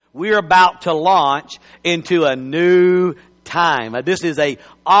We're about to launch into a new time. This is an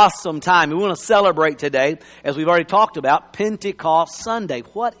awesome time. We want to celebrate today, as we've already talked about, Pentecost Sunday.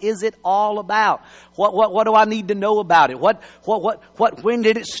 What is it all about? What do I need to know about it? When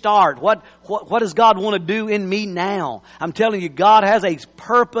did it start? What does God want to do in me now? I'm telling you, God has a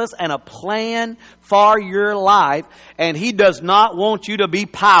purpose and a plan for your life, and He does not want you to be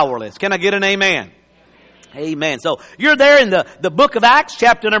powerless. Can I get an amen? Amen. So you're there in the book of Acts,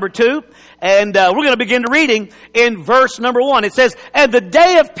 chapter number 2. And we're going to begin reading in verse number 1. It says, "And the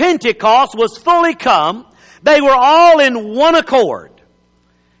day of Pentecost was fully come. They were all in one accord."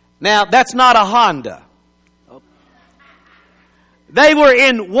 Now, that's not a Honda. They were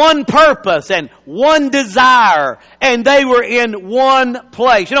in one purpose and one desire, and they were in one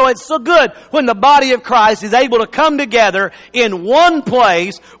place. You know, it's so good when the body of Christ is able to come together in one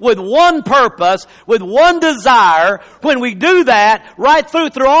place with one purpose, with one desire. When we do that, right through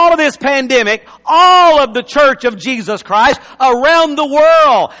all of this pandemic, all of the church of Jesus Christ around the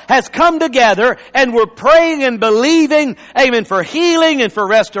world has come together, and we're praying and believing, amen, for healing and for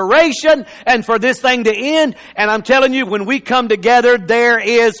restoration and for this thing to end. And I'm telling you, when we come together, there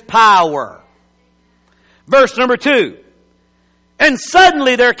is power. Verse number 2. "And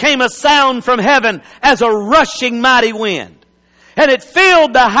suddenly there came a sound from heaven as a rushing mighty wind, and it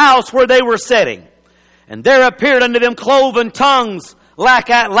filled the house where they were sitting. And there appeared unto them cloven tongues like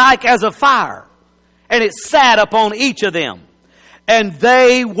as of fire, and it sat upon each of them. And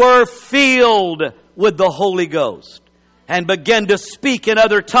they were filled with the Holy Ghost, and began to speak in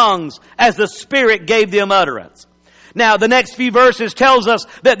other tongues as the Spirit gave them utterance." Now, the next few verses tells us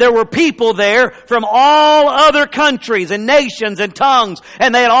that there were people there from all other countries and nations and tongues,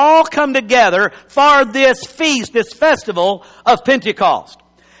 and they had all come together for this feast, this festival of Pentecost.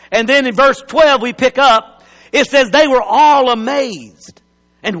 And then in verse 12 we pick up, it says, "They were all amazed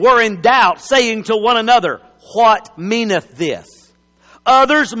and were in doubt, saying to one another, What meaneth this?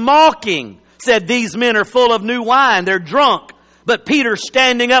 Others mocking said, These men are full of new wine, they're drunk. But Peter,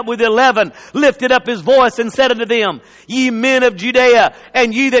 standing up with the 11, lifted up his voice and said unto them, Ye men of Judea,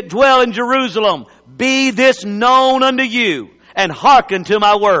 and ye that dwell in Jerusalem, be this known unto you, and hearken to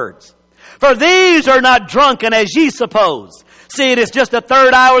my words. For these are not drunken as ye suppose. See, it is just the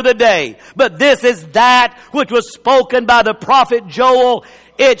third hour of the day. But this is that which was spoken by the prophet Joel.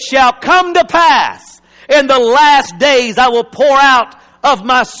 It shall come to pass in the last days I will pour out of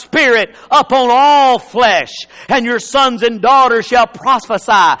my Spirit upon all flesh, and your sons and daughters shall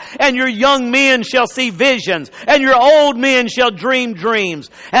prophesy, and your young men shall see visions, and your old men shall dream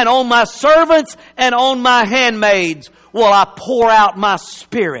dreams. And on my servants and on my handmaids will I pour out my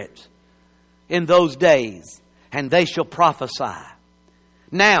Spirit in those days, and they shall prophesy."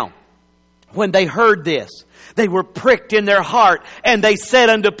 Now, when they heard this, they were pricked in their heart, and they said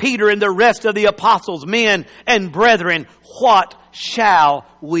unto Peter and the rest of the apostles, Men and brethren, what shall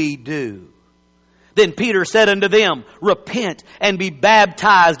we do? Then Peter said unto them, Repent and be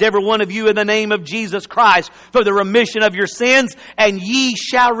baptized, every one of you, in the name of Jesus Christ, for the remission of your sins, and ye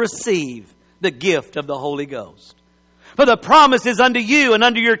shall receive the gift of the Holy Ghost. For the promise is unto you and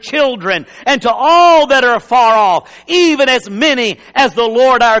unto your children, and to all that are far off, even as many as the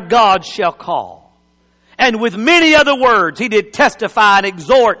Lord our God shall call. And with many other words he did testify and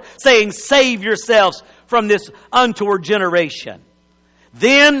exhort, saying, Save yourselves from this untoward generation.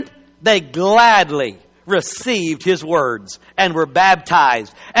 Then they gladly received his words and were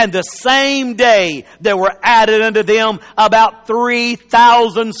baptized. And the same day there were added unto them about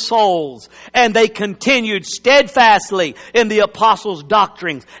 3,000 souls. And they continued steadfastly in the apostles'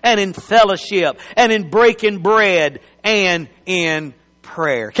 doctrines, and in fellowship, and in breaking bread, and in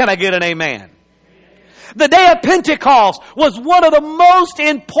prayer. Can I get an amen? The day of Pentecost was one of the most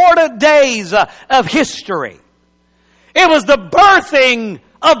important days of history. It was the birthing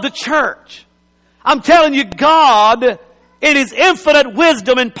of the church. I'm telling you, God, in His infinite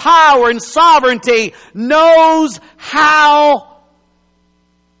wisdom and power and sovereignty, knows how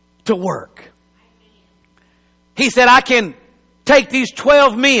to work. He said, I can take these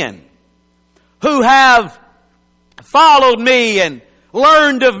 12 men who have followed me and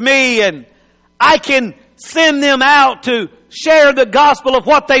learned of me, and I can send them out to share the gospel of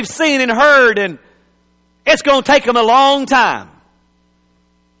what they've seen and heard, and it's going to take them a long time.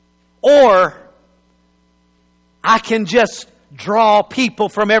 Or I can just draw people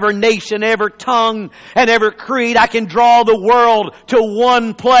from every nation, every tongue, and every creed. I can draw the world to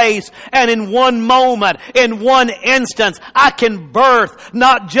one place, and in one moment, in one instance, I can birth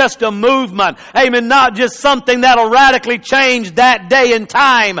not just a movement, amen, not just something that'll radically change that day and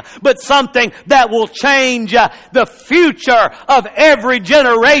time, but something that will change the future of every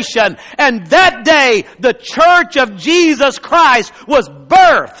generation. And that day, the church of Jesus Christ was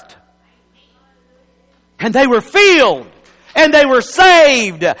birthed. And they were filled. And they were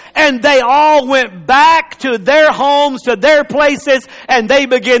saved. And they all went back to their homes, to their places, and they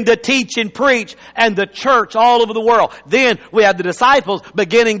began to teach and preach. And the church all over the world. Then we had the disciples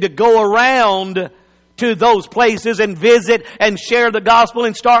beginning to go around to those places and visit and share the gospel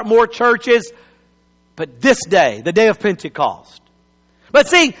and start more churches. But this day, the day of Pentecost. But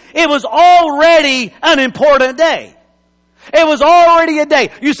see, it was already an important day. It was already a day.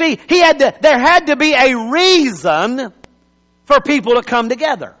 You see, there had to be a reason for people to come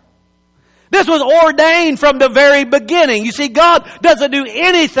together. This was ordained from the very beginning. You see, God doesn't do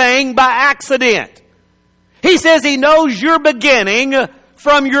anything by accident. He says He knows your beginning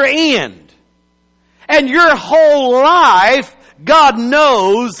from your end. And your whole life, God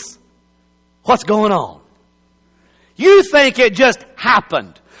knows what's going on. You think it just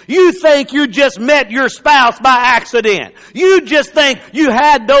happened. You think you just met your spouse by accident. You just think you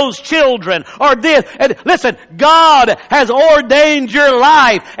had those children or this. And listen, God has ordained your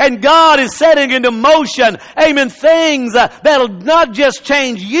life, and God is setting into motion, amen, things that'll not just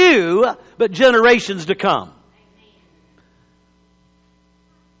change you, but generations to come.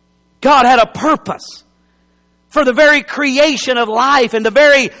 God had a purpose for the very creation of life and the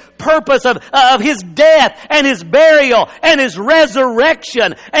very purpose of His death and His burial and His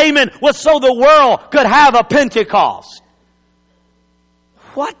resurrection, amen, was so the world could have a Pentecost.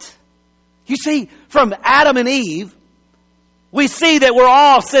 What? You see, from Adam and Eve, we see that we're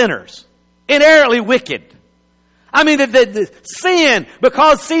all sinners, inherently wicked. I mean, the sin,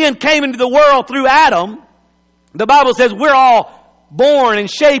 because sin came into the world through Adam, the Bible says we're all born and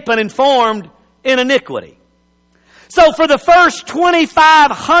shapen and formed in iniquity. So for the first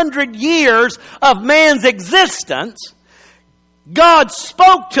 2,500 years of man's existence, God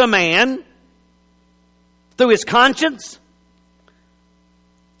spoke to man through his conscience,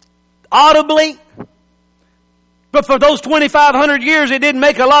 audibly. But for those 2,500 years, it didn't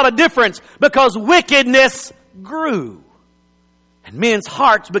make a lot of difference because wickedness grew. And men's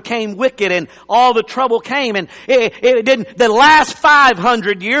hearts became wicked and all the trouble came. And it didn't. The last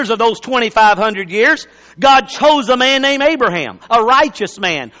 500 years of those 2,500 years, God chose a man named Abraham, a righteous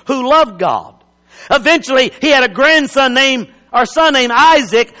man who loved God. Eventually, he had a son named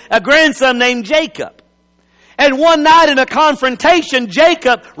Isaac, a grandson named Jacob. And one night in a confrontation,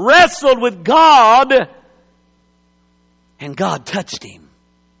 Jacob wrestled with God, and God touched him.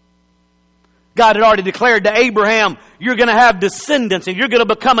 God had already declared to Abraham, you're going to have descendants and you're going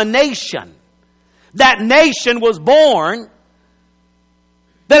to become a nation. That nation was born.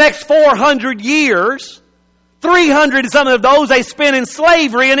 The next 400 years, 300 and some of those they spent in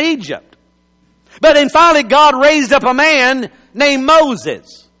slavery in Egypt. But then finally God raised up a man named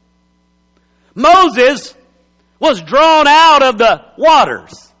Moses. Moses was drawn out of the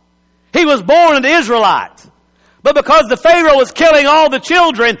waters. He was born an Israelite. But because the Pharaoh was killing all the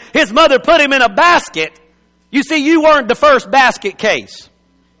children, his mother put him in a basket. You see, you weren't the first basket case.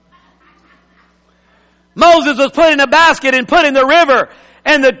 Moses was put in a basket and put in the river,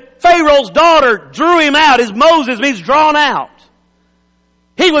 and the Pharaoh's daughter drew him out. As Moses means drawn out.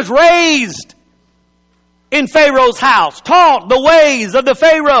 He was raised in Pharaoh's house, taught the ways of the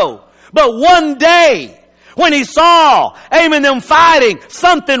Pharaoh. But one day, when he saw, amen, them fighting,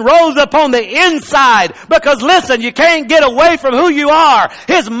 something rose up on the inside. Because listen, you can't get away from who you are.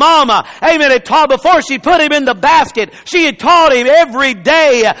 His mama, amen, had taught before she put him in the basket. She had taught him every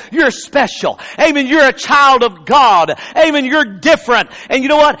day, you're special. Amen, you're a child of God. Amen, you're different. And you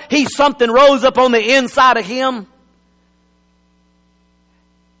know what? Something rose up on the inside of him.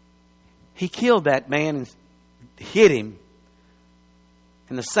 He killed that man and hit him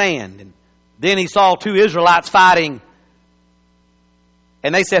in the sand. And then he saw two Israelites fighting.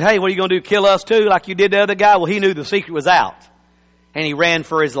 And they said, hey, what are you going to do? Kill us too like you did the other guy? Well, he knew the secret was out. And he ran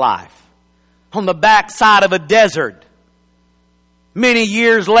for his life. On the backside of a desert, many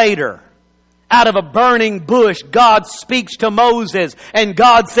years later, out of a burning bush, God speaks to Moses. And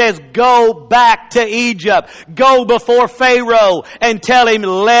God says, go back to Egypt. Go before Pharaoh and tell him,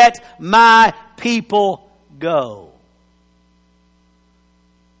 let my people go.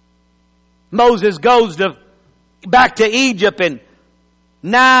 Moses goes back to Egypt, and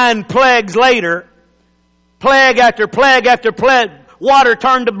 9 plagues later, Plague after plague after plague. Water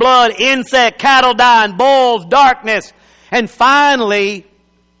turned to blood, insect, cattle dying, bulls, darkness. And finally,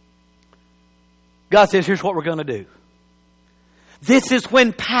 God says, here's what we're going to do. This is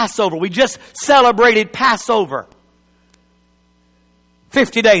when Passover, we just celebrated Passover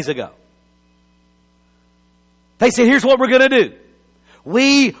 50 days ago. They said, here's what we're going to do.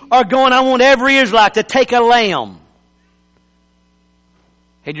 I want every Israelite to take a lamb.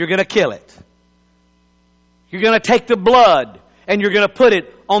 And you're going to kill it. You're going to take the blood and you're going to put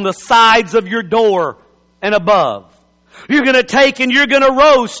it on the sides of your door and above. You're going to take and you're going to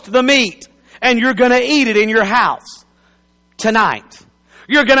roast the meat and you're going to eat it in your house tonight.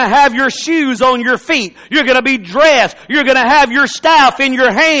 You're going to have your shoes on your feet. You're going to be dressed. You're going to have your staff in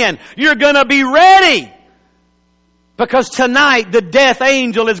your hand. You're going to be ready. Because tonight the death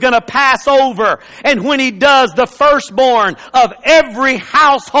angel is going to pass over. And when he does, the firstborn of every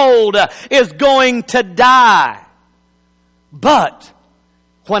household is going to die. But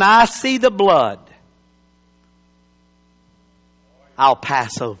when I see the blood, I'll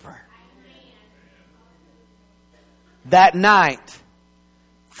pass over. That night,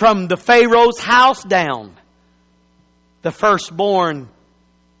 from the Pharaoh's house down, the firstborn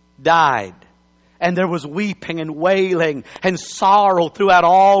died. And there was weeping and wailing and sorrow throughout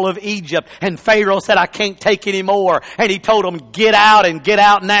all of Egypt. And Pharaoh said, I can't take any more. And he told them, get out and get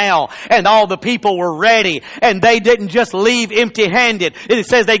out now. And all the people were ready. And they didn't just leave empty-handed. It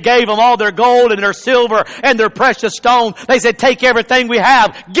says they gave them all their gold and their silver and their precious stone. They said, take everything we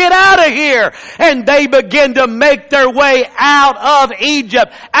have. Get out of here. And they began to make their way out of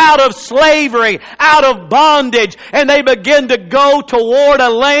Egypt, out of slavery, out of bondage. And they began to go toward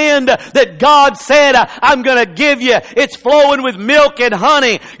a land that God said, I'm going to give you. It's flowing with milk and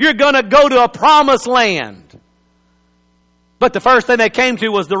honey. You're going to go to a promised land. But the first thing they came to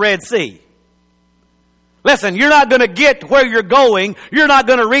was the Red Sea. Listen, you're not going to get where you're going. You're not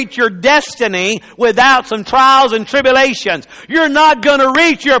going to reach your destiny without some trials and tribulations. You're not going to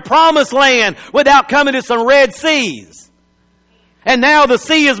reach your promised land without coming to some Red Seas. And now the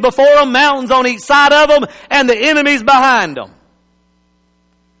sea is before them, mountains on each side of them, and the enemy's behind them.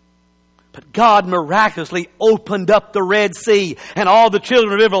 But God miraculously opened up the Red Sea and all the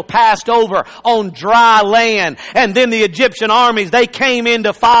children of Israel passed over on dry land. And then the Egyptian armies, they came in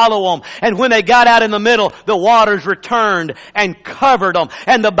to follow them. And when they got out in the middle, the waters returned and covered them.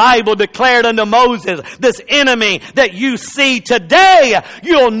 And the Bible declared unto Moses, this enemy that you see today,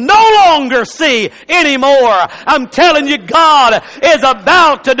 you'll no longer see anymore. I'm telling you, God is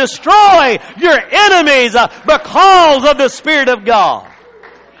about to destroy your enemies because of the Spirit of God.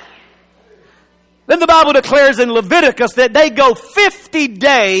 Then the Bible declares in Leviticus that they go 50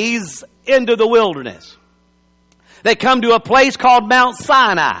 days into the wilderness. They come to a place called Mount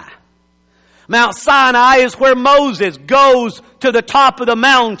Sinai. Mount Sinai is where Moses goes to the top of the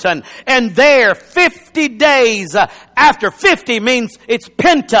mountain. And there, 50 days after, 50 means it's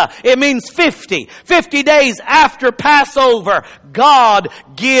Penta. It means 50. 50 days after Passover, God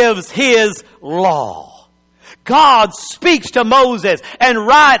gives His law. God speaks to Moses and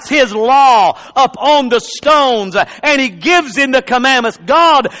writes His law up on the stones, and He gives him the commandments.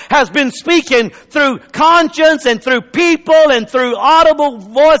 God has been speaking through conscience and through people and through audible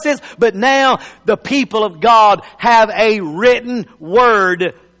voices, but now the people of God have a written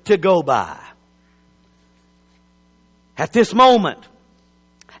word to go by. At this moment,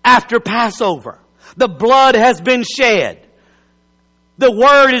 after Passover, the blood has been shed. The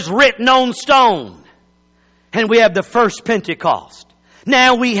word is written on stone. And we have the first Pentecost.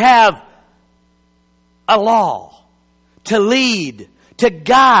 Now we have a law to lead, to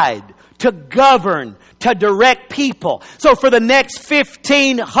guide, to govern, to direct people. So for the next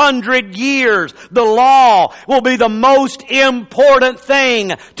 1,500 years, the law will be the most important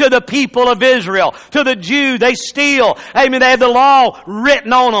thing to the people of Israel. To the Jew, they steal. They have the law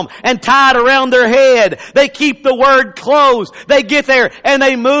written on them and tied around their head. They keep the word closed. They get there and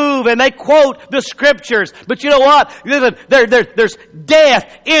they move and they quote the scriptures. But you know what? There's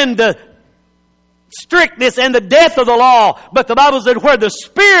death in the strictness and the death of the law. But the Bible said where the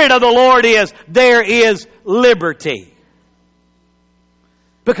Spirit of the Lord is, there is liberty.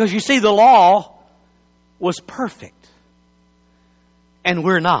 Because you see, the law was perfect. And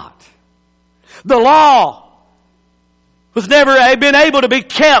we're not. The law was never been able to be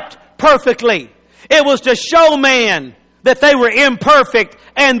kept perfectly. It was to show man that they were imperfect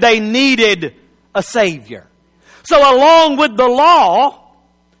and they needed a Savior. So along with the law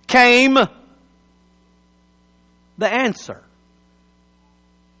came the answer.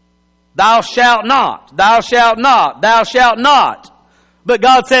 Thou shalt not, thou shalt not, thou shalt not. But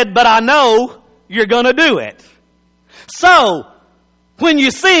God said, but I know you're going to do it. So, when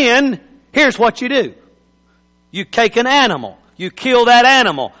you sin, here's what you do. You take an animal. You kill that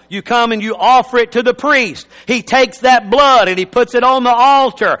animal. You come and you offer it to the priest. He takes that blood and he puts it on the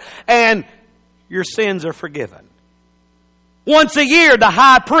altar. And your sins are forgiven. Once a year, the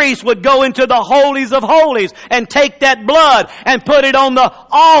high priest would go into the holies of holies and take that blood and put it on the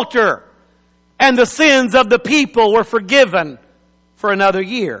altar. And the sins of the people were forgiven for another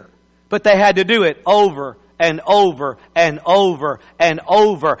year. But they had to do it over and over and over and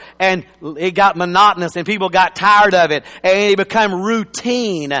over. And it got monotonous and people got tired of it. And it became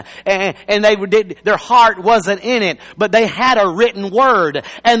routine. And their heart wasn't in it. But they had a written word.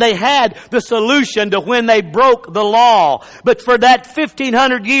 And they had the solution to when they broke the law. But for that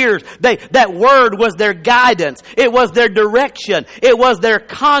 1,500 years, that word was their guidance. It was their direction. It was their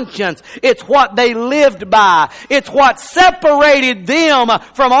conscience. It's what they lived by. It's what separated them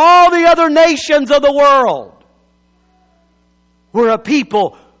from all the other nations of the world. We're a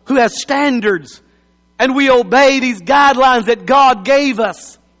people who has standards, and we obey these guidelines that God gave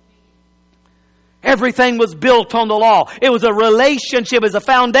us. Everything was built on the law. It was a relationship, it was a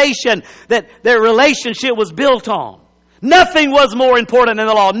foundation that their relationship was built on. Nothing was more important than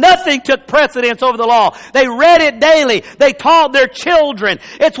the law. Nothing took precedence over the law. They read it daily. They taught their children.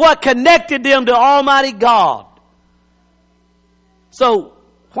 It's what connected them to Almighty God. So,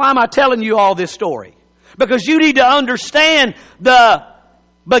 why am I telling you all this story? Because you need to understand the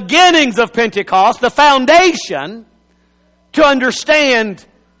beginnings of Pentecost, the foundation, to understand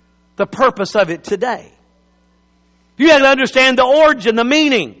the purpose of it today. You have to understand the origin, the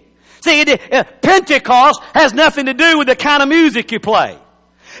meaning. See, Pentecost has nothing to do with the kind of music you play.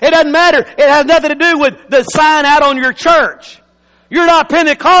 It doesn't matter. It has nothing to do with the sign out on your church. You're not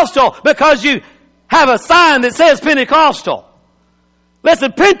Pentecostal because you have a sign that says Pentecostal.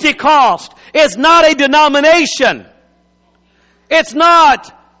 Listen, Pentecost is not a denomination. It's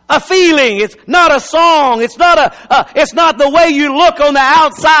not a feeling. It's not a song. It's not the way you look on the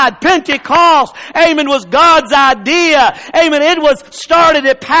outside. Pentecost, amen, was God's idea. Amen. It was started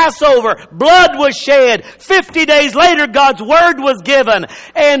at Passover. Blood was shed. 50 days later, God's word was given.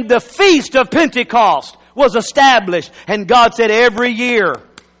 And the feast of Pentecost was established. And God said, every year,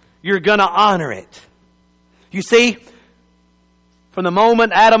 you're going to honor it. You see, from the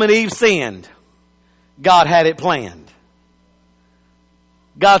moment Adam and Eve sinned, God had it planned.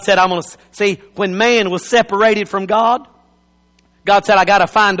 God said, when man was separated from God, God said, I got to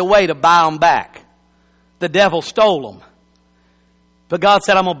find a way to buy them back. The devil stole them. But God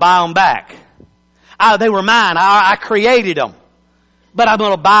said, I'm going to buy them back. They were mine. I created them. But I'm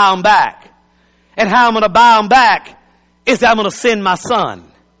going to buy them back. And how I'm going to buy them back is that I'm going to send my son.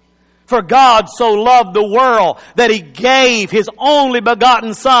 For God so loved the world that He gave His only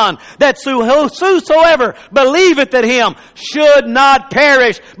begotten Son, that whosoever believeth in Him should not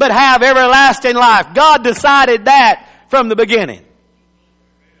perish, but have everlasting life. God decided that from the beginning.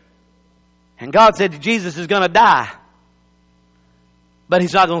 And God said Jesus is going to die, but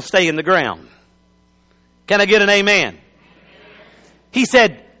He's not going to stay in the ground. Can I get an amen? He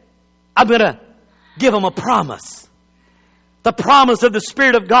said, I'm going to give Him a promise. The promise of the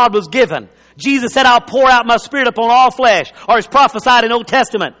Spirit of God was given. Jesus said, I'll pour out my Spirit upon all flesh, or it's prophesied in the Old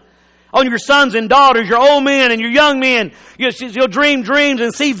Testament. On your sons and daughters, your old men and your young men, you'll dream dreams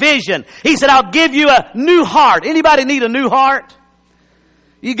and see vision. He said, I'll give you a new heart. Anybody need a new heart?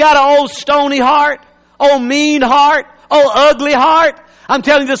 You got an old stony heart? Old mean heart? Old ugly heart? I'm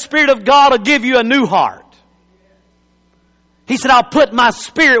telling you, the Spirit of God will give you a new heart. He said, I'll put my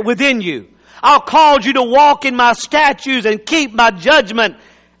Spirit within you. I'll cause you to walk in my statutes and keep my judgment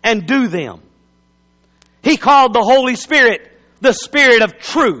and do them. He called the Holy Spirit the Spirit of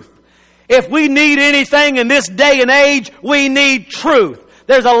truth. If we need anything in this day and age, we need truth.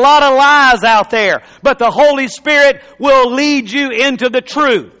 There's a lot of lies out there, but the Holy Spirit will lead you into the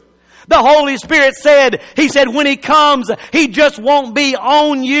truth. The Holy Spirit said, He said, when He comes, He just won't be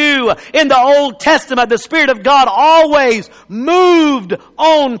on you. In the Old Testament, the Spirit of God always moved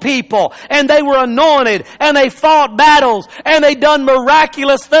on people. And they were anointed. And they fought battles. And they done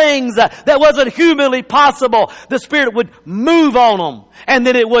miraculous things that wasn't humanly possible. The Spirit would move on them. And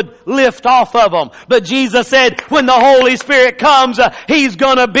then it would lift off of them. But Jesus said, when the Holy Spirit comes, He's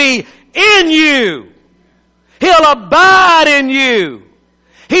going to be in you. He'll abide in you.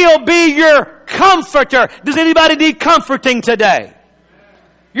 He'll be your comforter. Does anybody need comforting today?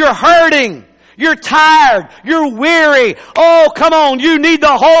 You're hurting. You're tired. You're weary. Oh, come on. You need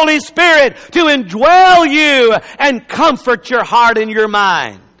the Holy Spirit to indwell you and comfort your heart and your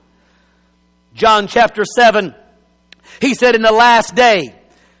mind. John chapter 7, He said, in the last day,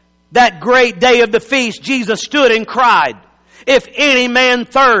 that great day of the feast, Jesus stood and cried, "If any man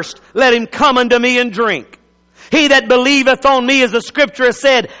thirst, let him come unto me and drink. He that believeth on me, as the Scripture has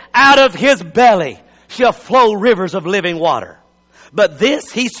said, out of his belly shall flow rivers of living water." But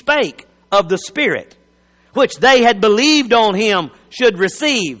this he spake of the Spirit, which they had believed on him should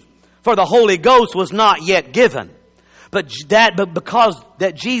receive, for the Holy Ghost was not yet given, but because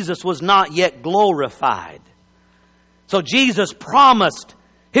that Jesus was not yet glorified. So Jesus promised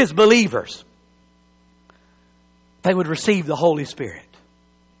his believers they would receive the Holy Spirit.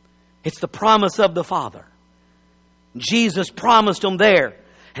 It's the promise of the Father. Jesus promised them there.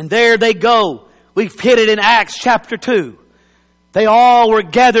 And there they go. We've hit it in Acts chapter 2. They all were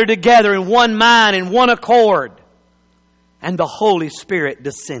gathered together in one mind, in one accord. And the Holy Spirit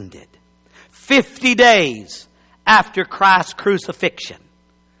descended. 50 days after Christ's crucifixion.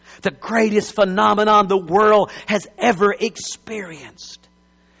 The greatest phenomenon the world has ever experienced.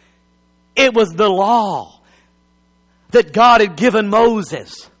 It was the law that God had given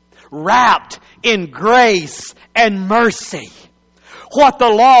Moses, wrapped in grace and mercy. What the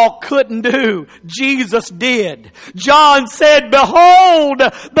law couldn't do, Jesus did. John said, "Behold,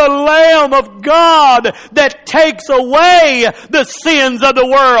 the Lamb of God that takes away the sins of the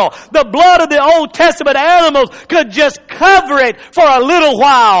world." The blood of the Old Testament animals could just cover it for a little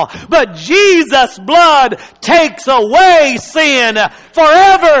while. But Jesus' blood takes away sin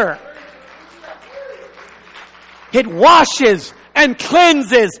forever. It washes and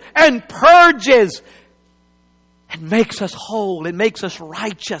cleanses and purges and makes us whole. It makes us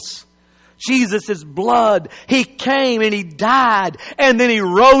righteous. Jesus' blood, He came and He died and then He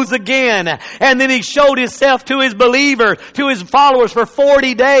rose again. And then He showed Himself to His believers, to His followers for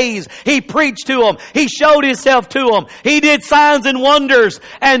 40 days. He preached to them. He showed Himself to them. He did signs and wonders.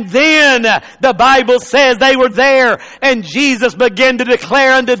 And then the Bible says they were there and Jesus began to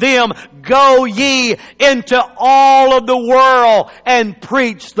declare unto them, "Go ye into all of the world and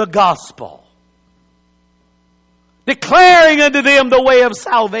preach the gospel." Declaring unto them the way of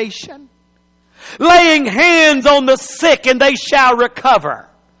salvation. Laying hands on the sick and they shall recover.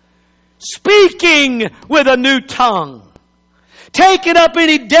 Speaking with a new tongue. Taking up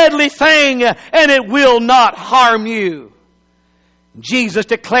any deadly thing and it will not harm you. Jesus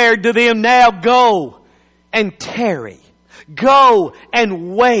declared to them, "Now go and tarry. Go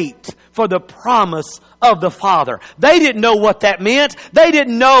and wait for the promise of the Father." They didn't know what that meant. They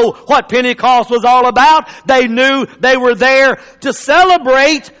didn't know what Pentecost was all about. They knew they were there to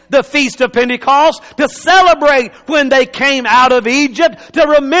celebrate the Feast of Pentecost, to celebrate when they came out of Egypt, to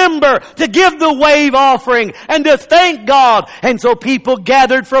remember, to give the wave offering, and to thank God. And so people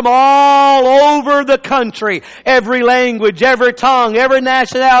gathered from all over the country, every language, every tongue, every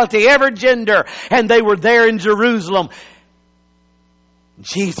nationality, every gender, and they were there in Jerusalem.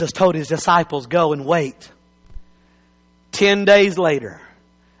 Jesus told His disciples, "Go and wait." 10 days later,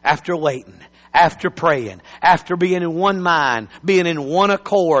 after waiting, after praying, after being in one mind, being in one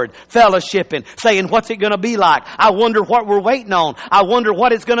accord, fellowshipping, saying, "What's it going to be like? I wonder what we're waiting on. I wonder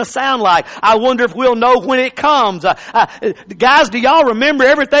what it's going to sound like. I wonder if we'll know when it comes." Guys, do y'all remember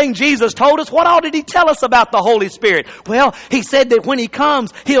everything Jesus told us? What all did He tell us about the Holy Spirit? Well, He said that when He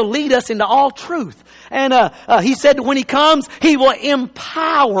comes, He'll lead us into all truth. And He said when He comes, He will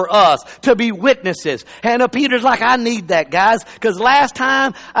empower us to be witnesses. And Peter's like, "I need that, guys. Because last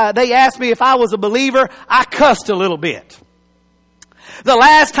time they asked me if I was a believer, I cussed a little bit. The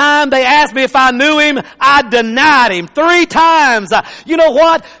last time they asked me if I knew Him, I denied Him 3 times. You know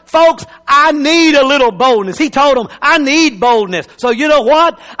what, folks? I need a little boldness." He told them, "I need boldness. So you know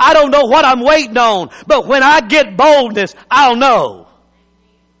what? I don't know what I'm waiting on. But when I get boldness, I'll know."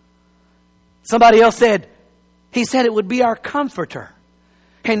 Somebody else said, He said it would be our comforter.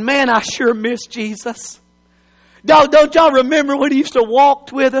 And man, I sure miss Jesus. Don't y'all remember when He used to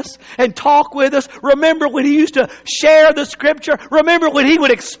walk with us and talk with us? Remember when He used to share the Scripture? Remember when He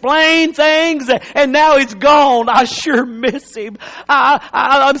would explain things? And now He's gone. I sure miss Him.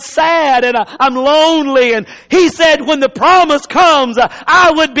 I'm sad and I'm lonely. And He said when the promise comes,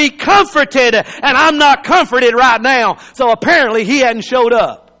 I would be comforted. And I'm not comforted right now. So apparently He hadn't showed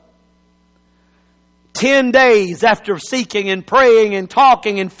up. 10 days after seeking and praying and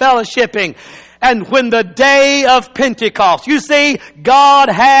talking and fellowshipping. And when the day of Pentecost, you see, God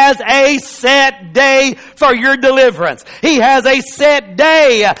has a set day for your deliverance. He has a set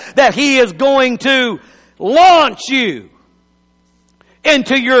day that He is going to launch you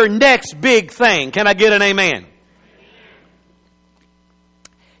into your next big thing. Can I get an amen?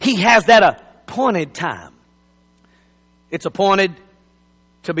 He has that appointed time. It's appointed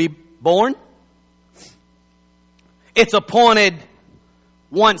to be born. It's appointed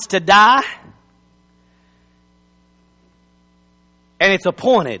wants to die, and it's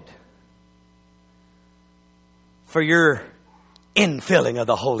appointed for your infilling of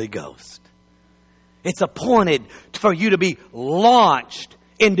the Holy Ghost. It's appointed for you to be launched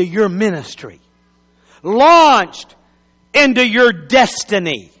into your ministry, launched into your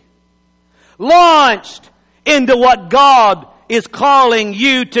destiny, launched into what God is calling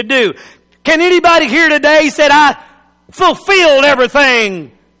you to do. Can anybody here today say, I fulfilled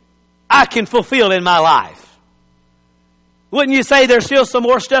everything I can fulfill in my life? Wouldn't you say there's still some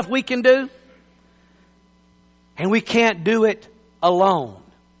more stuff we can do? And we can't do it alone.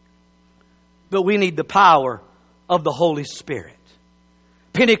 But we need the power of the Holy Spirit.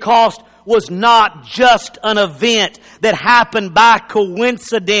 Pentecost was not just an event that happened by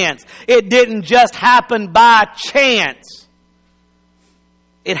coincidence. It didn't just happen by chance.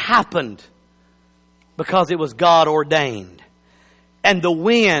 It happened because it was God ordained. And the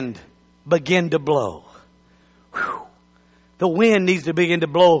wind began to blow. Whew. The wind needs to begin to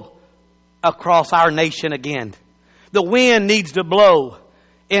blow across our nation again. The wind needs to blow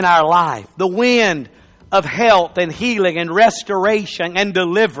in our life. The wind of health and healing and restoration and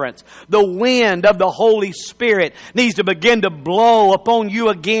deliverance. The wind of the Holy Spirit needs to begin to blow upon you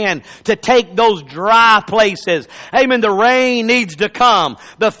again to take those dry places. Amen. The rain needs to come.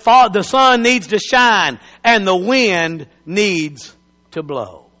 The sun needs to shine. And the wind needs to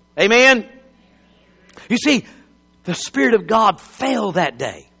blow. Amen. You see, the Spirit of God fell that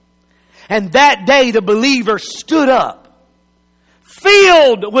day. And that day the believer stood up,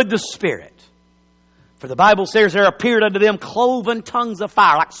 filled with the Spirit. For the Bible says there appeared unto them cloven tongues of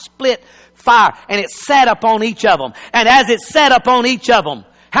fire, like split fire, and it sat upon each of them. And as it sat upon each of them,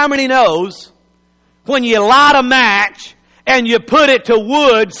 how many knows when you light a match and you put it to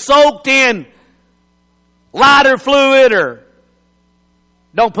wood soaked in lighter fluid, or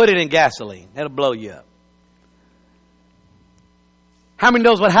don't put it in gasoline, that'll blow you up. How many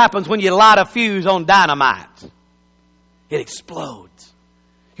knows what happens when you light a fuse on dynamite? It explodes.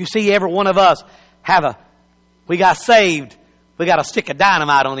 You see, every one of us we got saved, we got a stick of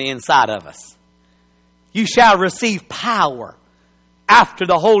dynamite on the inside of us. You shall receive power after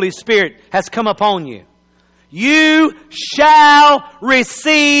the Holy Spirit has come upon you. You shall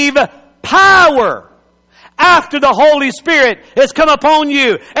receive power after the Holy Spirit has come upon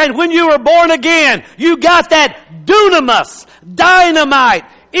you. And when you were born again, you got that dunamis, dynamite,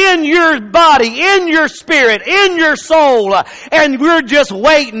 in your body, in your spirit, in your soul. And we're just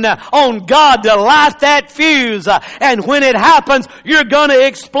waiting on God to light that fuse. And when it happens, you're going to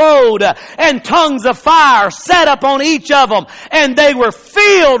explode. And tongues of fire sat up on each of them. And they were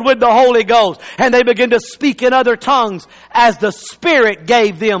filled with the Holy Ghost. And they began to speak in other tongues as the Spirit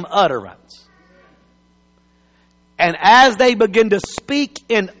gave them utterance. And as they began to speak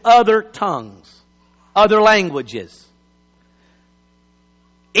in other tongues, other languages,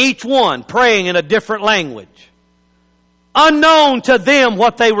 each one praying in a different language, unknown to them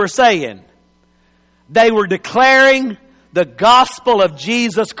what they were saying, they were declaring the gospel of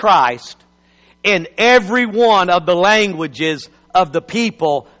Jesus Christ in every one of the languages of the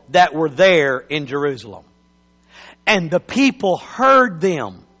people that were there in Jerusalem. And the people heard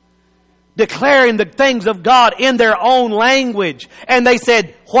them declaring the things of God in their own language. And they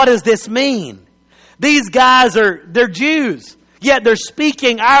said, what does this mean? These guys they're Jews. Yet they're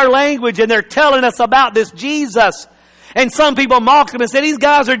speaking our language and they're telling us about this Jesus. And some people mocked them and said, these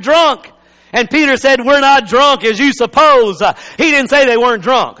guys are drunk. And Peter said, we're not drunk as you suppose. He didn't say they weren't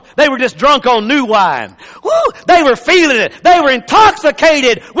drunk. They were just drunk on new wine. Woo! They were feeling it. They were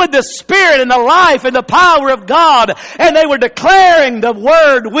intoxicated with the Spirit and the life and the power of God. And they were declaring the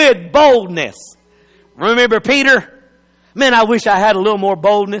word with boldness. Remember Peter? Man, I wish I had a little more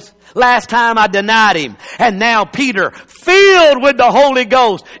boldness. Last time I denied Him. And now Peter, filled with the Holy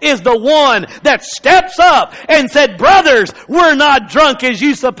Ghost, is the one that steps up and said, brothers, we're not drunk as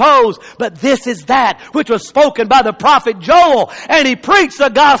you suppose, but this is that which was spoken by the prophet Joel. And he preached the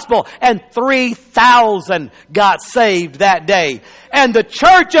gospel, and 3,000 got saved that day. And the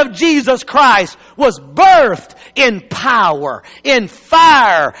church of Jesus Christ was birthed in power, in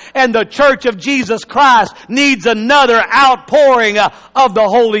fire. And the church of Jesus Christ needs another outpouring of the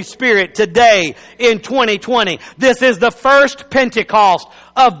Holy Spirit today in 2020. This is the first Pentecost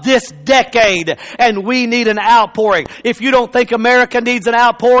of this decade, and we need an outpouring. If you don't think America needs an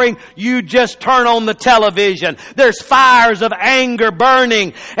outpouring, you just turn on the television. There's fires of anger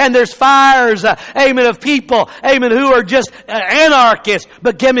burning, and there's fires, amen, of people, amen, who are just anarchists.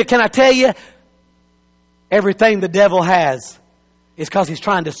 But can I tell you, everything the devil has is because he's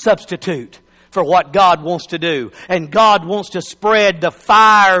trying to substitute for what God wants to do. And God wants to spread the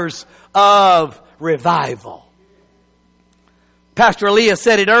fires of revival. Pastor Aaliyah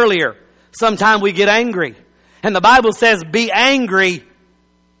said it earlier. Sometimes we get angry. And the Bible says, be angry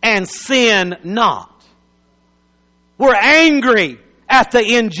and sin not. We're angry at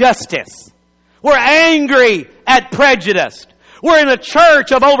the injustice. We're angry at prejudice. We're in a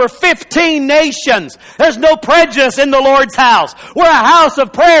church of over 15 nations. There's no prejudice in the Lord's house. We're a house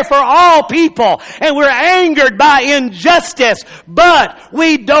of prayer for all people. And we're angered by injustice. But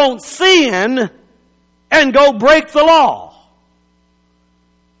we don't sin and go break the law.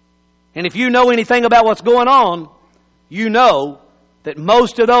 And if you know anything about what's going on, you know that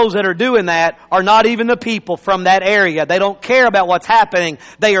most of those that are doing that are not even the people from that area. They don't care about what's happening.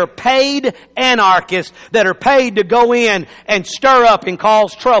 They are paid anarchists that are paid to go in and stir up and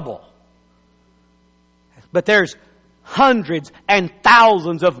cause trouble. But there's hundreds and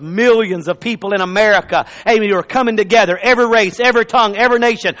thousands of millions of people in America, amen, who are coming together. Every race, every tongue, every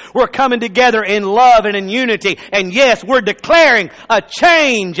nation. We're coming together in love and in unity. And yes, we're declaring a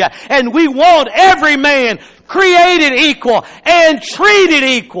change. And we want every man created equal and treated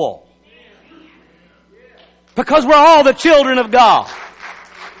equal. Because we're all the children of God.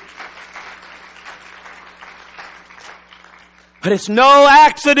 But it's no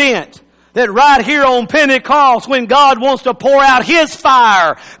accident that right here on Pentecost, when God wants to pour out His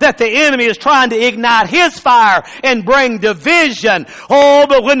fire, that the enemy is trying to ignite his fire and bring division. Oh,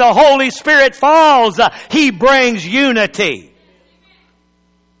 but when the Holy Spirit falls, He brings unity.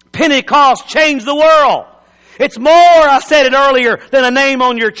 Pentecost changed the world. It's more, I said it earlier, than a name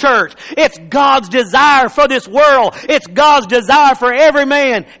on your church. It's God's desire for this world. It's God's desire for every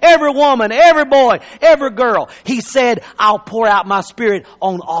man, every woman, every boy, every girl. He said, I'll pour out my Spirit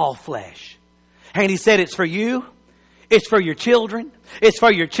on all flesh. And He said it's for you. It's for your children. It's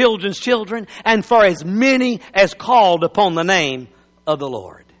for your children's children. And for as many as called upon the name of the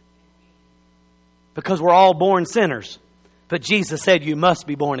Lord. Because we're all born sinners. But Jesus said you must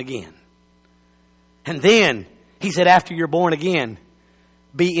be born again. And then He said, after you're born again,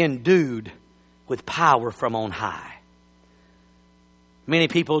 be endued with power from on high. Many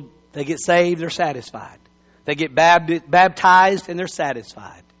people, they get saved, they're satisfied. They get baptized and they're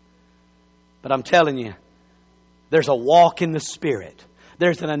satisfied. But I'm telling you, there's a walk in the Spirit.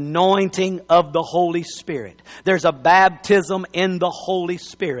 There's an anointing of the Holy Spirit. There's a baptism in the Holy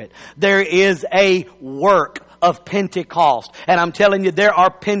Spirit. There is a work of Pentecost. And I'm telling you, there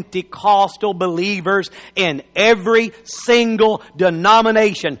are Pentecostal believers in every single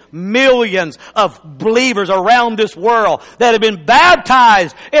denomination. Millions of believers around this world that have been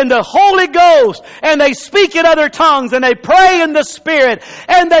baptized in the Holy Ghost. And they speak in other tongues. And they pray in the Spirit.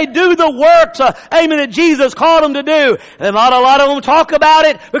 And they do the works, amen, that Jesus called them to do. And not a lot of them talk about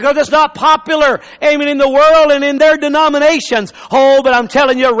it because it's not popular, amen, in the world and in their denominations. Oh, but I'm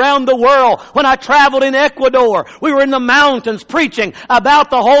telling you, around the world, when I traveled in Ecuador, we were in the mountains preaching about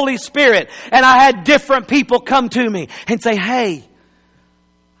the Holy Spirit. And I had different people come to me and say, hey,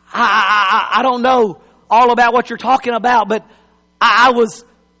 I don't know all about what you're talking about, but I was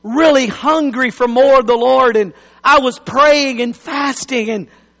really hungry for more of the Lord. And I was praying and fasting. And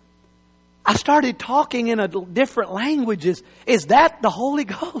I started talking in different languages. Is that the Holy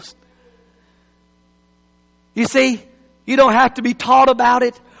Ghost? You see, you don't have to be taught about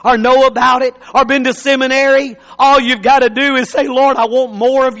it, or know about it, or been to seminary. All you've got to do is say, Lord, I want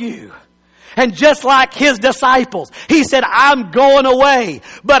more of you. And just like His disciples, He said, I'm going away,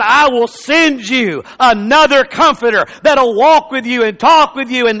 but I will send you another comforter that'll walk with you and talk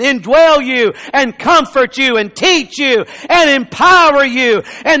with you and indwell you and comfort you and teach you and empower you.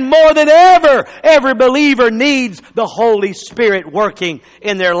 And more than ever, every believer needs the Holy Spirit working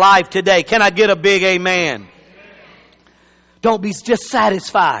in their life today. Can I get a big amen? Don't be just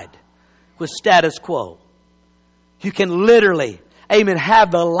satisfied with status quo. You can literally, amen, have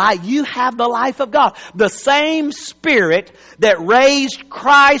the life. You have the life of God. The same Spirit that raised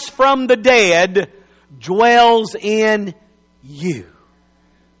Christ from the dead dwells in you.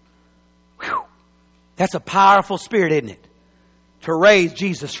 Whew. That's a powerful Spirit, isn't it? To raise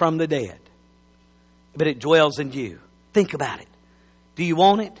Jesus from the dead. But it dwells in you. Think about it. Do you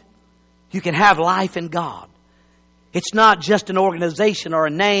want it? You can have life in God. It's not just an organization or a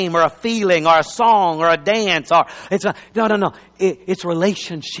name or a feeling or a song or a dance. No. It's a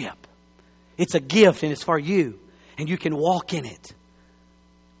relationship. It's a gift and it's for you. And you can walk in it.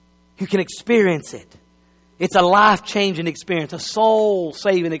 You can experience it. It's a life-changing experience, a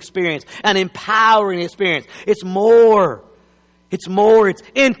soul-saving experience, an empowering experience. It's more. It's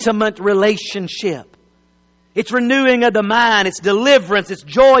intimate relationship. It's renewing of the mind. It's deliverance. It's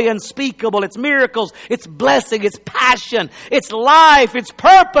joy unspeakable. It's miracles. It's blessing. It's passion. It's life. It's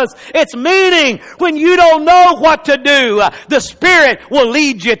purpose. It's meaning. When you don't know what to do, the Spirit will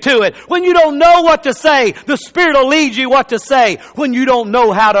lead you to it. When you don't know what to say, the Spirit will lead you what to say. When you don't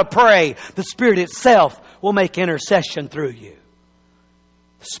know how to pray, the Spirit itself will make intercession through you.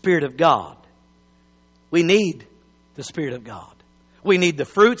 The Spirit of God. We need the Spirit of God. We need the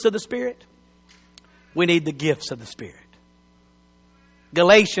fruits of the Spirit. We need the gifts of the Spirit.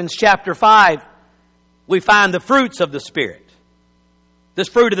 Galatians chapter 5, we find the fruits of the Spirit. This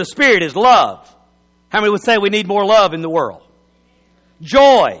fruit of the Spirit is love. How many would say we need more love in the world?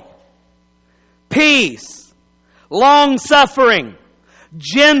 Joy, peace, long-suffering,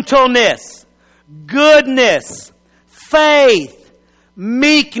 gentleness, goodness, faith,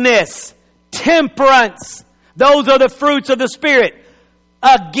 meekness, temperance. Those are the fruits of the Spirit.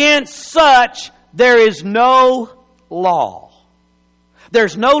 Against such there is no law.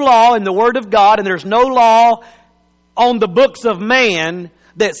 There's no law in the Word of God, and there's no law on the books of man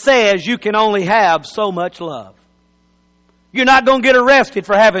that says you can only have so much love. You're not going to get arrested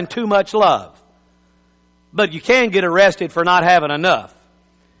for having too much love. But you can get arrested for not having enough.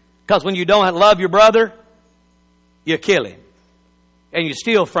 Because when you don't love your brother, you kill him. And you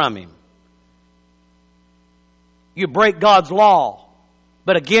steal from him. You break God's law.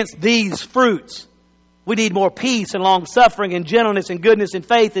 But against these fruits, we need more peace and long-suffering and gentleness and goodness and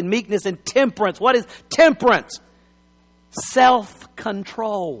faith and meekness and temperance. What is temperance?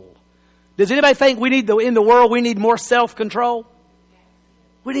 Self-control. Does anybody think in the world we need more self-control?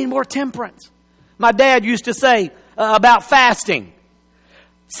 We need more temperance. My dad used to say about fasting,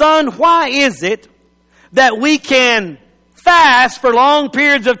 son, why is it that we can fast for long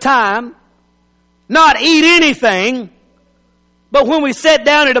periods of time, not eat anything, but when we sit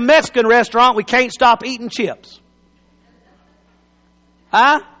down at a Mexican restaurant, we can't stop eating chips?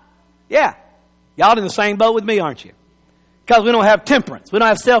 Huh? Yeah. Y'all in the same boat with me, aren't you? Because we don't have temperance. We don't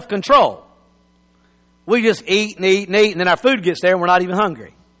have self-control. We just eat and eat and eat, and then our food gets there and we're not even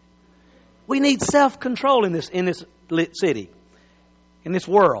hungry. We need self-control in this city, in this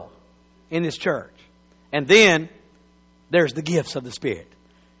world, in this church. And then there's the gifts of the Spirit.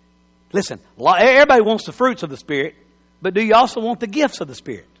 Listen, everybody wants the fruits of the Spirit. But do you also want the gifts of the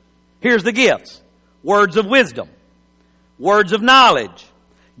Spirit? Here's the gifts. Words of wisdom. Words of knowledge.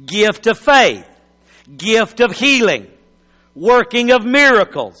 Gift of faith. Gift of healing. Working of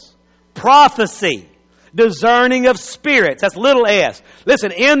miracles. Prophecy. Discerning of spirits. That's little s.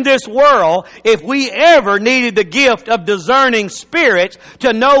 Listen, in this world, if we ever needed the gift of discerning spirits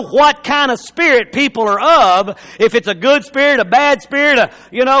to know what kind of spirit people are of, if it's a good spirit, a bad spirit,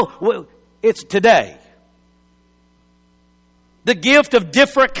 it's today. The gift of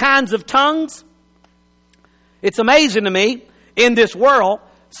different kinds of tongues. It's amazing to me, in this world,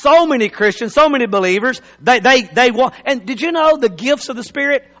 so many Christians, so many believers, they want. And did you know the gifts of the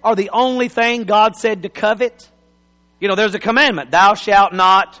Spirit are the only thing God said to covet? There's a commandment, thou shalt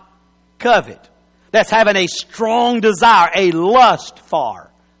not covet. That's having a strong desire, a lust for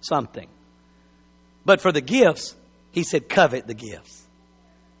something. But for the gifts, He said covet the gifts.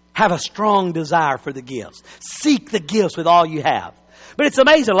 Have a strong desire for the gifts. Seek the gifts with all you have. But it's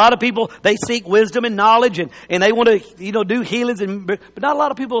amazing. A lot of people, they seek wisdom and knowledge and they want to, do healings. But not a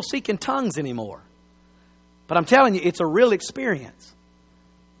lot of people are seeking tongues anymore. But I'm telling you, it's a real experience.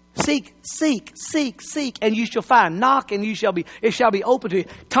 Seek, and you shall find. Knock, and it shall be open to you.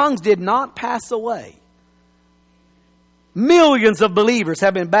 Tongues did not pass away. Millions of believers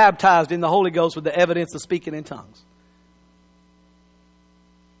have been baptized in the Holy Ghost with the evidence of speaking in tongues.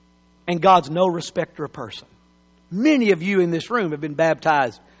 And God's no respecter of person. Many of you in this room have been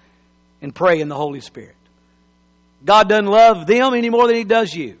baptized and pray in the Holy Spirit. God doesn't love them any more than He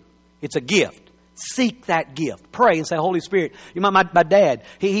does you. It's a gift. Seek that gift. Pray and say, Holy Spirit. My dad,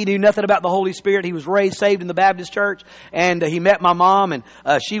 he knew nothing about the Holy Spirit. He was raised, saved in the Baptist church. And he met my mom, and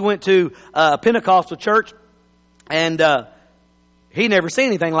she went to a Pentecostal church. And he never seen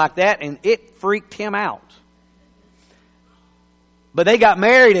anything like that, and it freaked him out. But they got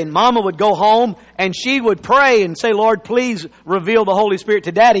married, and Mama would go home and she would pray and say, Lord, please reveal the Holy Spirit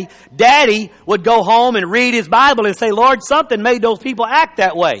to Daddy. Daddy would go home and read his Bible and say, Lord, something made those people act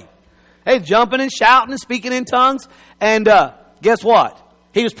that way. They was jumping and shouting and speaking in tongues. And guess what?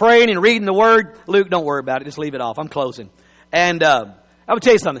 He was praying and reading the Word. Luke, don't worry about it. Just leave it off. I'm closing. And I will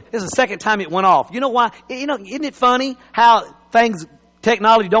tell you something. This is the second time it went off. You know why? Isn't it funny how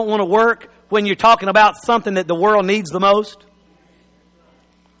technology don't want to work when you're talking about something that the world needs the most?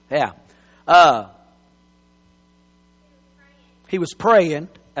 Yeah. He was praying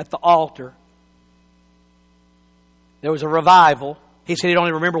at the altar. There was a revival. He said he don't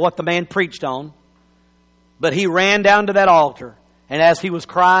even remember what the man preached on. But he ran down to that altar. And as he was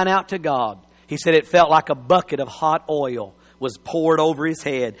crying out to God, he said it felt like a bucket of hot oil was poured over his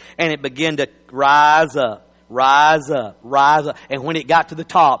head. And it began to rise up, rise up, rise up. And when it got to the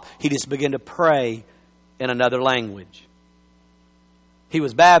top, he just began to pray in another language. He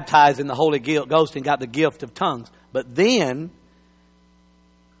was baptized in the Holy Ghost and got the gift of tongues. But then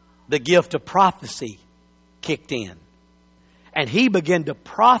the gift of prophecy kicked in. And he began to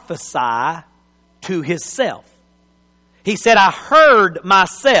prophesy to himself. He said, I heard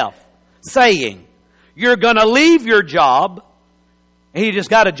myself saying, you're going to leave your job. He just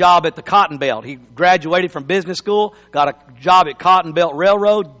got a job at the Cotton Belt. He graduated from business school, got a job at Cotton Belt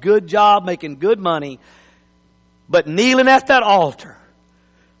Railroad, good job, making good money. But kneeling at that altar,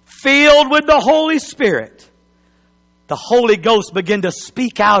 filled with the Holy Spirit, the Holy Ghost began to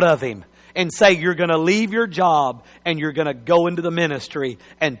speak out of him and say, you're going to leave your job and you're going to go into the ministry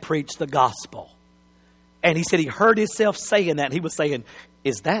and preach the gospel. And he said he heard himself saying that. And he was saying,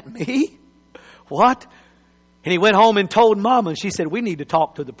 is that me? What? And he went home and told Mama, and she said, we need to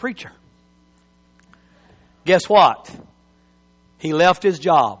talk to the preacher. Guess what? He left his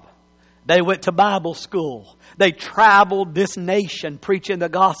job. They went to Bible school. They traveled this nation preaching the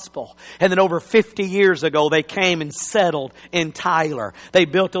gospel. And then over 50 years ago, they came and settled in Tyler. They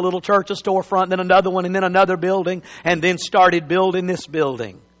built a little church, a storefront, then another one, and then another building, and then started building this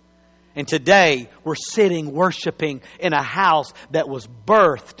building. And today, we're sitting worshiping in a house that was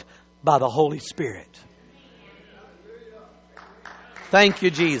birthed by the Holy Spirit. Thank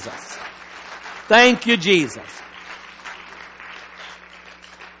you, Jesus. Thank you, Jesus.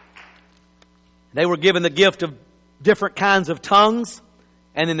 They were given the gift of different kinds of tongues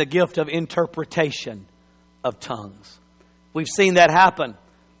and then the gift of interpretation of tongues. We've seen that happen.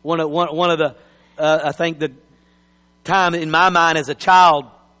 One of the, I think the time in my mind as a child,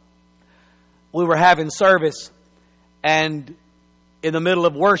 we were having service, and in the middle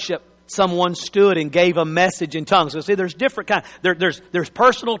of worship, someone stood and gave a message in tongues. So see, there's different kinds. There's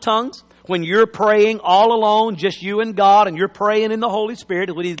personal tongues. When you're praying all alone, just you and God, and you're praying in the Holy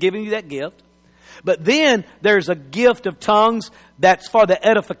Spirit when He's giving you that gift. But then there's a gift of tongues that's for the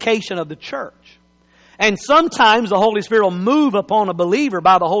edification of the church. And sometimes the Holy Spirit will move upon a believer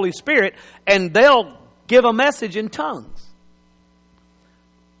by the Holy Spirit, and they'll give a message in tongues.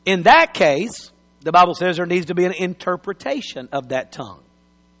 In that case, the Bible says there needs to be an interpretation of that tongue.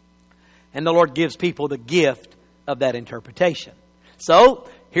 And the Lord gives people the gift of that interpretation. So,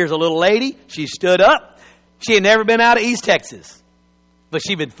 here's a little lady. She stood up. She had never been out of East Texas. But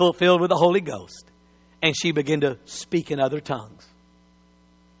she'd been filled with the Holy Ghost. And she began to speak in other tongues.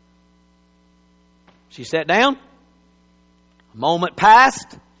 She sat down. A moment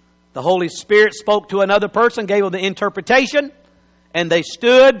passed. The Holy Spirit spoke to another person, gave them the interpretation. And they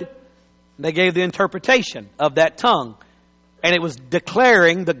stood. And they gave the interpretation of that tongue. And it was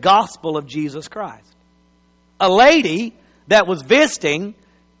declaring the gospel of Jesus Christ. A lady that was visiting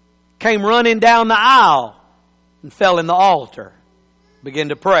came running down the aisle and fell in the altar. Began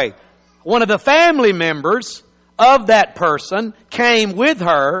to pray. One of the family members of that person came with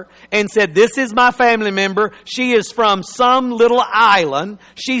her and said, this is my family member. She is from some little island.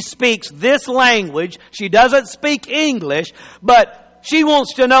 She speaks this language. She doesn't speak English, but she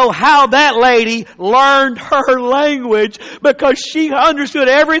wants to know how that lady learned her language, because she understood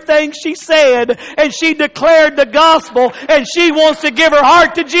everything she said and she declared the gospel, and she wants to give her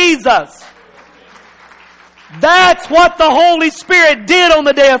heart to Jesus. That's what the Holy Spirit did on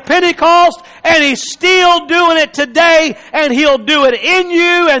the day of Pentecost, and He's still doing it today, and He'll do it in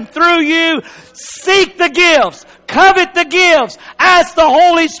you and through you. Seek the gifts. Covet the gifts. Ask the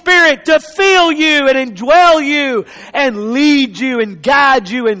Holy Spirit to fill you and indwell you and lead you and guide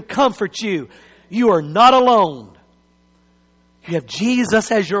you and comfort you. You are not alone. You have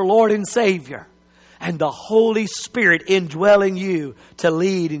Jesus as your Lord and Savior, and the Holy Spirit indwelling you to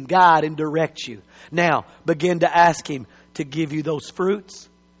lead and guide and direct you. Now, begin to ask Him to give you those fruits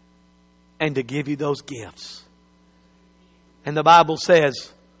and to give you those gifts. And the Bible says,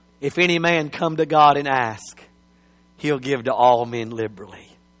 if any man come to God and ask, He'll give to all men liberally.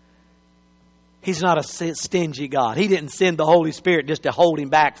 He's not a stingy God. He didn't send the Holy Spirit just to hold Him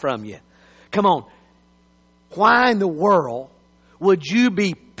back from you. Come on. Why in the world would you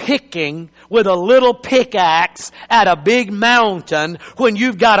be picking with a little pickaxe at a big mountain when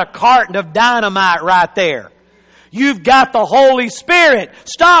you've got a carton of dynamite right there? You've got the Holy Spirit.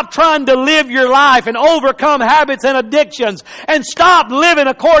 Stop trying to live your life and overcome habits and addictions. And stop living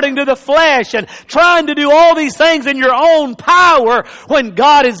according to the flesh and trying to do all these things in your own power when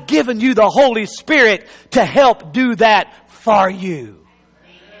God has given you the Holy Spirit to help do that for you.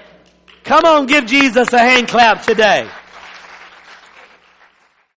 Come on, give Jesus a hand clap today.